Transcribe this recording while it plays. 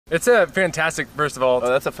It's a fantastic, first of all. Oh,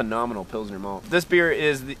 that's a phenomenal Pilsner malt. This beer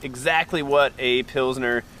is exactly what a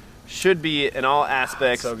Pilsner should be in all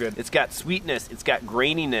aspects. So good. It's got sweetness, it's got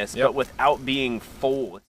graininess, but without being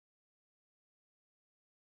full.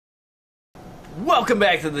 Welcome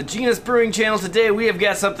back to the Genus Brewing channel. Today we have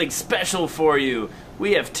got something special for you.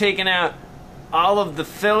 We have taken out all of the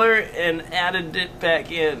filler and added it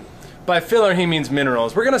back in. By filler, he means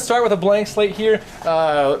minerals. We're going to start with a blank slate here.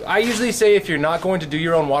 I usually say if you're not going to do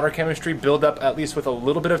your own water chemistry, build up at least with a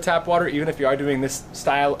little bit of tap water, even if you are doing this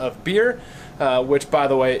style of beer, which, by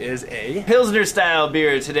the way, is a Pilsner style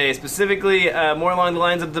beer today, specifically more along the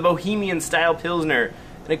lines of the Bohemian Style Pilsner.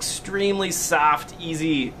 An extremely soft,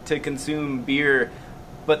 easy to consume beer,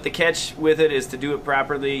 but the catch with it is to do it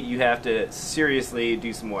properly, you have to seriously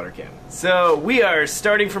do some water chem. So we are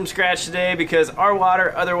starting from scratch today because our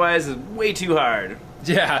water otherwise is way too hard.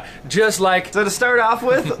 Yeah, just like... So to start off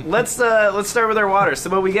with, let's start with our water.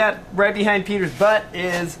 So what we got right behind Peter's butt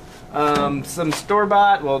is some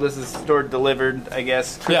store-bought, well this is store-delivered, I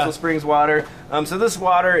guess, Crystal Springs water. So this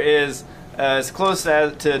water is as close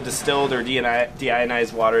to distilled or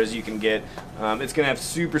deionized water as you can get. It's going to have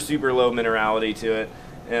super, super low minerality to it.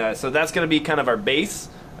 So that's going to be kind of our base.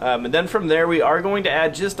 And then from there we are going to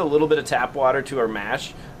add just a little bit of tap water to our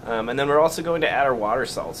mash. And then we're also going to add our water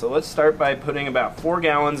salt. So let's start by putting about 4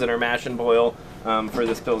 gallons in our mash and boil for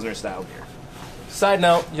this Pilsner style beer. Side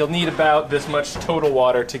note, you'll need about this much total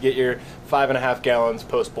water to get your 5.5 gallons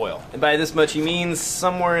post-boil. And by this much he means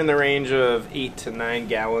somewhere in the range of 8 to 9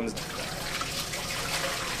 gallons.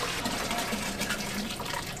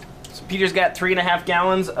 Peter's got 3.5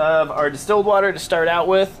 gallons of our distilled water to start out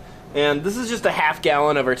with, and this is just a 1/2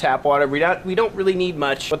 gallon of our tap water. We don't really need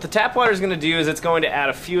much. What the tap water is going to do is it's going to add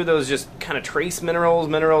a few of those just kind of trace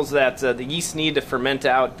minerals that the yeast need to ferment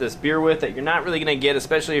out this beer with that you're not really going to get,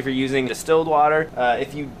 especially if you're using distilled water.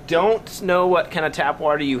 If you don't know what kind of tap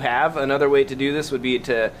water you have, another way to do this would be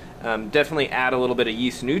to definitely add a little bit of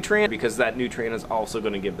yeast nutrient, because that nutrient is also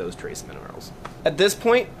going to give those trace minerals. At this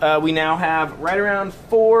point, we now have right around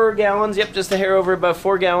 4 gallons, just a hair over above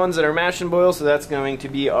 4 gallons in our mash and boil, so that's going to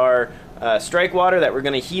be our strike water that we're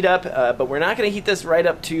going to heat up, but we're not going to heat this right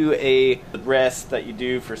up to a rest that you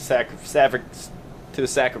do for to a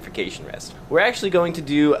saccharification rest. We're actually going to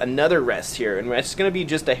do another rest here, and it's going to be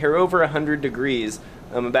just a hair over 100 degrees,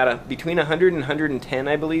 between 100 and 110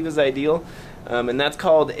 I believe is ideal, and that's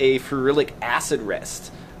called a ferulic acid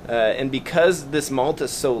rest. And because this malt is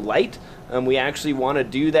so light, we actually want to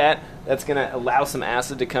do that. That's going to allow some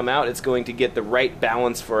acid to come out. It's going to get the right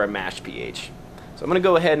balance for a mash pH. So I'm going to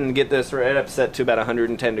go ahead and get this right up set to about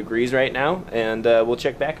 110 degrees right now, and we'll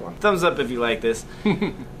check back on. Thumbs up if you like this.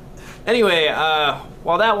 Anyway,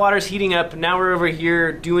 while that water's heating up, now we're over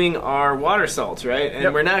here doing our water salts, right?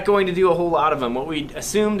 And we're not going to do a whole lot of them. What we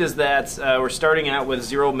assumed is that we're starting out with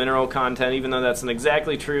 0 mineral content, even though that's not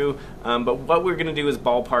exactly true. But what we're going to do is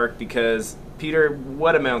ballpark, because, Peter,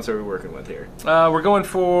 what amounts are we working with here? We're going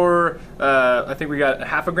for, I think we got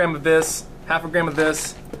 1/2 gram of this, 1/2 gram of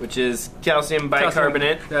this, which is calcium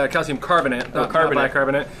bicarbonate. Calcium carbonate, not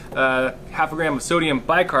bicarbonate. 1/2 gram of sodium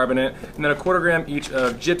bicarbonate, and then 1/4 gram each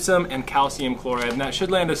of gypsum and calcium chloride. And that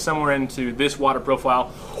should land us somewhere into this water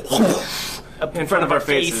profile Up in front of our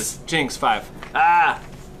faces. Jinx, 5.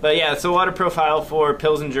 But yeah, so water profile for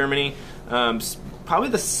Pilsen, Germany. Probably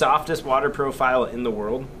the softest water profile in the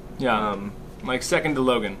world. Yeah. Like second to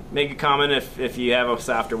Logan. Make a comment if you have a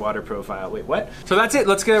softer water profile. Wait, what? So that's it.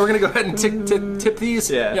 We're gonna go ahead and tip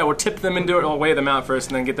these. Yeah, we'll tip them into it. We'll weigh them out first,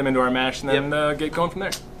 and then get them into our mash, and then get going from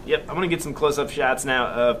there. Yep. I'm gonna get some close-up shots now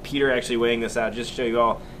of Peter actually weighing this out, just to show you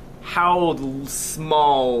all how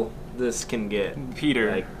small this can get.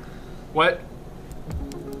 Peter, like, what?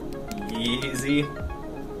 Easy.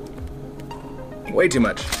 Way too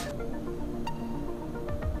much.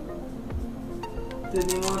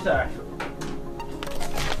 Didn't even want to talk.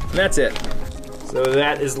 And that's it. So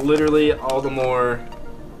that is literally all the more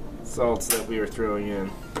salts that we are throwing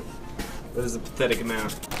in. That is a pathetic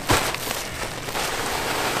amount.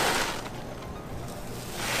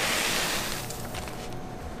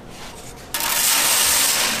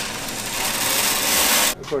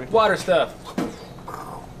 Water stuff.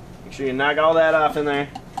 Make sure you knock all that off in there.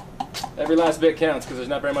 Every last bit counts, because there's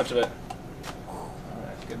not very much of it.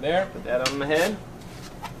 Alright, good there. Put that on the head.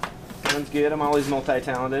 Sounds good. I'm always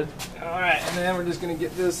multi-talented. Alright, and then we're just going to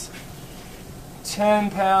get this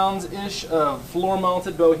 10 pounds-ish of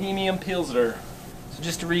floor-malted Bohemian Pilsner. So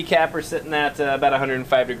just to recap, we're sitting at about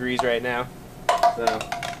 105 degrees right now. So,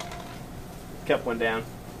 cup one down.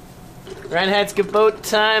 Reinheitsgebot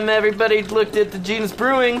time, everybody looked at the Genus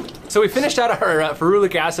Brewing. So we finished out our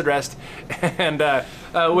ferulic acid rest, and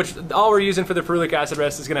which all we're using for the ferulic acid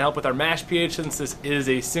rest is going to help with our mash pH, since this is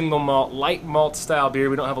a single malt, light malt style beer.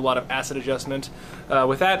 We don't have a lot of acid adjustment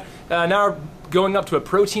with that. Now we're going up to a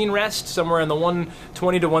protein rest, somewhere in the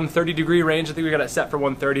 120 to 130 degree range. I think we got it set for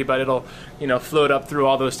 130, but it'll, you know, float up through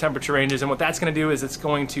all those temperature ranges. And what that's going to do is it's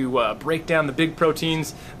going to break down the big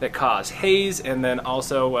proteins that cause haze, and then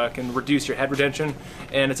also can reduce your head retention.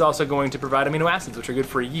 And it's also going to provide amino acids, which are good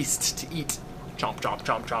for yeast to eat. Chomp, chomp,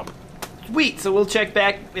 chomp, chomp. Sweet. So we'll check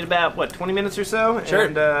back in about, what, 20 minutes or so? Sure.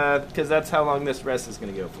 And because that's how long this rest is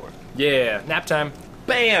going to go for. Yeah, nap time.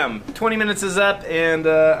 Bam! 20 minutes is up, and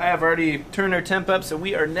I have already turned our temp up, so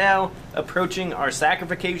we are now approaching our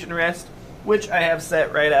saccharification rest, which I have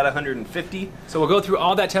set right at 150. So we'll go through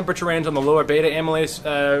all that temperature range on the lower beta amylase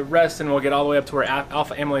rest, and we'll get all the way up to where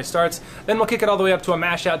alpha amylase starts. Then we'll kick it all the way up to a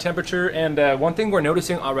mash out temperature. And one thing we're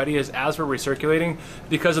noticing already is as we're recirculating,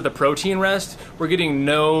 because of the protein rest, we're getting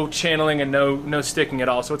no channeling and no sticking at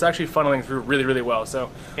all. So it's actually funneling through really, really well. So,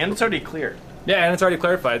 and it's already clear. Yeah, and it's already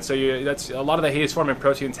clarified. So that's a lot of the haze forming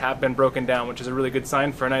proteins have been broken down, which is a really good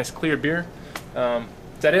sign for a nice clear beer. Is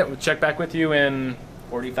that it? We'll check back with you in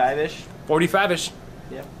 45-ish. 45-ish.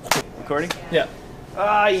 Yep. Recording? Yeah.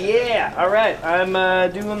 Yeah. All right.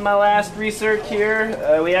 I'm doing my last recirc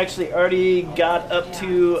here. We actually already got up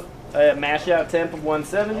to a mash out temp of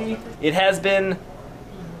 170. It has been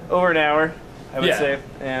over an hour, I would say.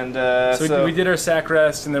 And so we did our sac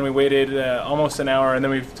rest, and then we waited almost an hour, and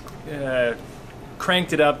then we've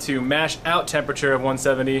cranked it up to mash out temperature of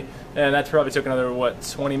 170, and that's probably took another, what,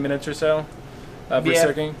 20 minutes or so of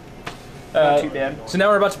recircing. Not too bad. So now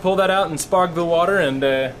we're about to pull that out and spark the water, and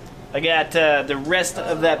I got the rest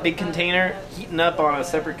of that big container heating up on a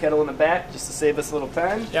separate kettle in the back just to save us a little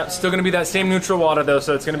time. Yeah, still going to be that same neutral water though,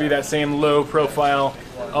 so it's going to be that same low profile,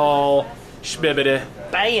 all shbibbity.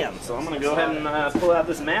 Bam! So I'm going to go ahead and pull out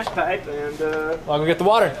this mash pipe and I'll go get the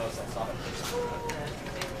water.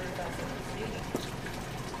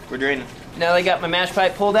 We're draining. Now that I got my mash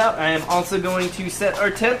pipe pulled out, I am also going to set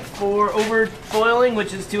our temp for over boiling,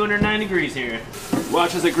 which is 209 degrees here.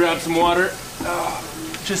 Watch as I grab some water.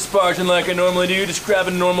 Just sparging like I normally do, just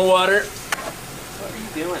grabbing normal water. What are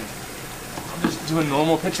you doing? I'm just doing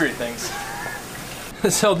normal pitchery things.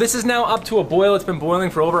 So this is now up to a boil. It's been boiling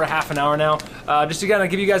for over a half an hour now. Just to kind of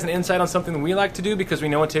give you guys an insight on something that we like to do, because we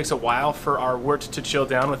know it takes a while for our wort to chill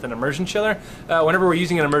down with an immersion chiller. Whenever we're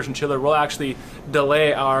using an immersion chiller, we'll actually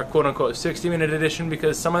delay our quote-unquote 60-minute addition,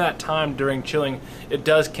 because some of that time during chilling, it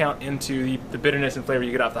does count into the bitterness and flavor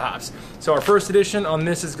you get off the hops. So our first addition on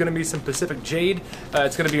this is going to be some Pacific Jade.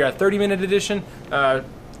 It's going to be our 30-minute addition.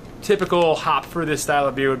 Typical hop for this style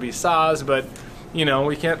of beer would be Saaz, but you know,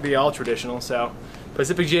 we can't be all traditional, so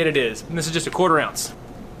Pacific Jade it is. And this is just a 1/4 ounce.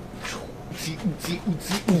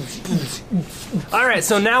 Alright,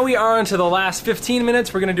 so now we are into the last 15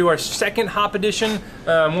 minutes. We're going to do our second hop addition,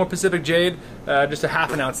 more Pacific Jade, just a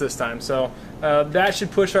 ½ ounce this time. So that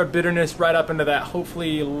should push our bitterness right up into that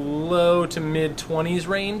hopefully low to mid 20s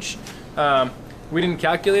range. We didn't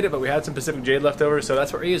calculate it, but we had some Pacific Jade left over, so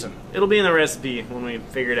that's what we're using. It'll be in the recipe when we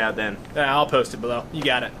figure it out then. I'll post it below. You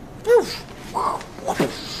got it.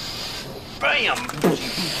 Bam!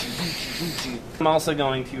 I'm also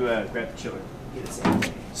going to grab the chiller.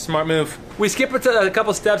 Smart move. We skipped a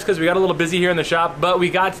couple steps because we got a little busy here in the shop, but we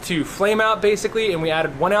got to flame out basically, and we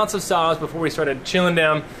added 1 ounce of Saaz before we started chilling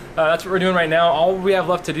down. That's what we're doing right now. All we have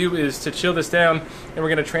left to do is to chill this down, and we're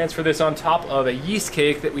going to transfer this on top of a yeast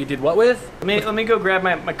cake that we did what with? Let me go grab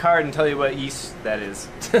my card and tell you what yeast that is.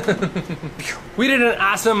 We did an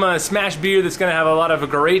awesome smash beer that's going to have a lot of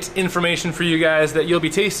great information for you guys that you'll be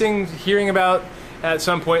tasting, hearing about at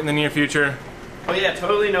some point in the near future. Oh yeah,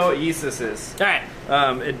 totally know what yeast this is. Alright.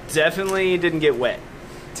 It definitely didn't get wet.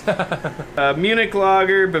 Munich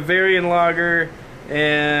lager, Bavarian lager,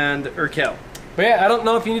 and Urkel. But yeah, I don't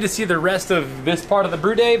know if you need to see the rest of this part of the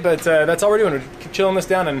brew day, but that's all we're doing. We're keep chilling this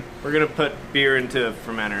down, and we're gonna put beer into a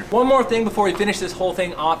fermenter. One more thing before we finish this whole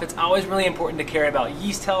thing off, it's always really important to care about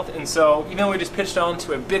yeast health, and so even though we just pitched on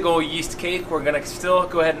to a big old yeast cake, we're gonna still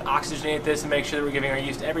go ahead and oxygenate this and make sure that we're giving our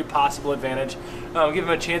yeast every possible advantage. Give them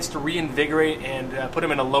a chance to reinvigorate and put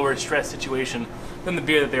them in a lower stress situation than the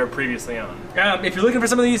beer that they were previously on. If you're looking for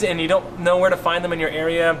some of these and you don't know where to find them in your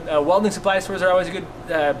area, welding supply stores are always a good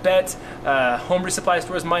bet. Homebrew supply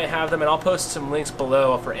stores might have them, and I'll post some links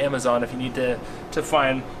below for Amazon if you need to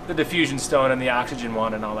find the Diffusion stone and the Oxygen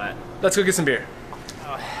one and all that. Let's go get some beer.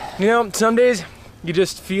 You know, some days you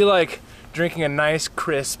just feel like drinking a nice,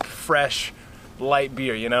 crisp, fresh, light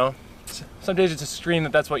beer, you know? Some days it's a scream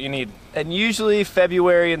that that's what you need. And usually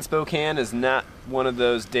February in Spokane is not one of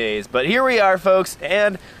those days. But here we are, folks,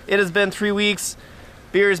 and it has been 3 weeks.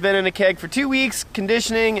 Beer has been in a keg for 2 weeks,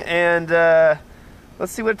 conditioning, and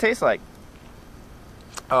let's see what it tastes like.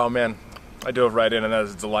 Oh man, I dove right in and that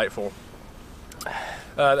is delightful.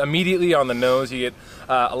 Immediately on the nose, you get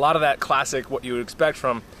a lot of that classic, what you would expect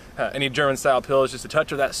from any German style pils, just a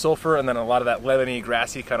touch of that sulfur and then a lot of that lemony,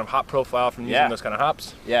 grassy kind of hop profile from using those kind of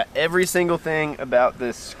hops. Yeah, every single thing about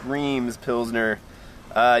this screams Pilsner.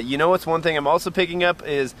 You know what's one thing I'm also picking up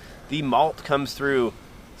is the malt comes through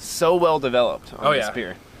so well developed on this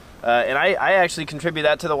beer. And I actually contribute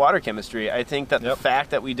that to the water chemistry. I think that the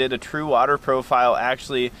fact that we did a true water profile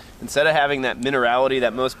actually, instead of having that minerality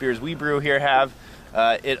that most beers we brew here have,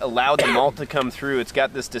 it allowed the malt to come through. It's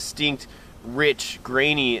got this distinct, rich,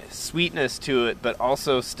 grainy sweetness to it, but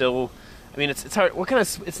also still, I mean, it's hard. What kind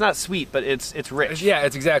of? It's not sweet, but it's rich. Yeah,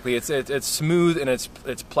 it's exactly. It's smooth and it's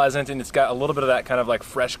pleasant and it's got a little bit of that kind of like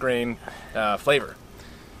fresh grain flavor.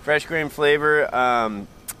 Fresh grain flavor.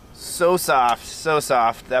 So soft, so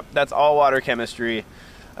soft. That's all water chemistry.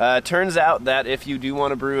 Turns out that if you do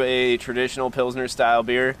want to brew a traditional Pilsner style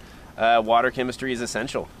beer, water chemistry is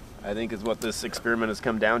essential. I think is what this experiment has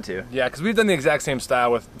come down to. Yeah, because we've done the exact same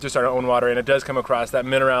style with just our own water, and it does come across that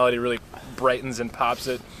minerality really brightens and pops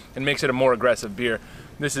it and makes it a more aggressive beer.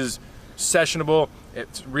 This is sessionable.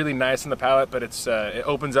 It's really nice in the palate, but it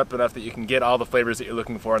opens up enough that you can get all the flavors that you're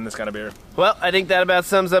looking for in this kind of beer. Well, I think that about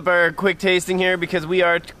sums up our quick tasting here because we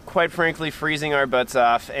are, quite frankly, freezing our butts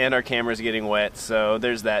off and our camera's getting wet, so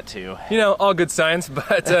there's that too. You know, all good signs,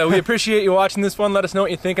 but we appreciate you watching this one. Let us know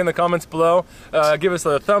what you think in the comments below. Give us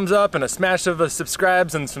a thumbs up and a smash of the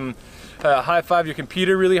subscribes and some high five your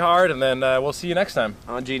computer really hard, and then we'll see you next time.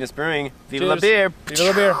 On Genus Brewing, Viva Cheers. la beer! Viva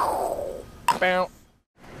la beer! Bow.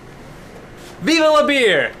 Viva la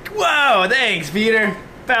beer! Whoa, thanks, Peter.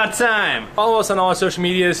 About time. Follow us on all our social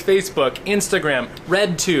medias: Facebook, Instagram,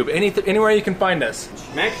 RedTube, anywhere you can find us.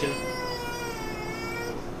 Action.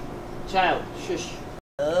 Child, shush.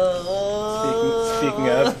 Speaking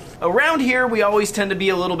of, around here we always tend to be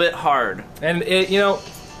a little bit hard, and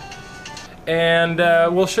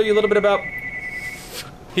we'll show you a little bit about.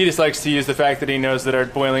 He just likes to use the fact that he knows that our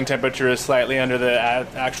boiling temperature is slightly under the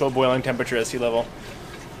actual boiling temperature at sea level.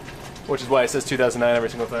 Which is why it says 2009 every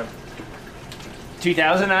single time.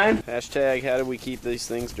 2009? Hashtag, how do we keep these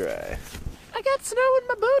things dry? I got snow in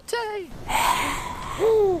my bow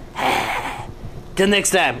tie. Till next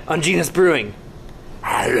time on Genus Brewing.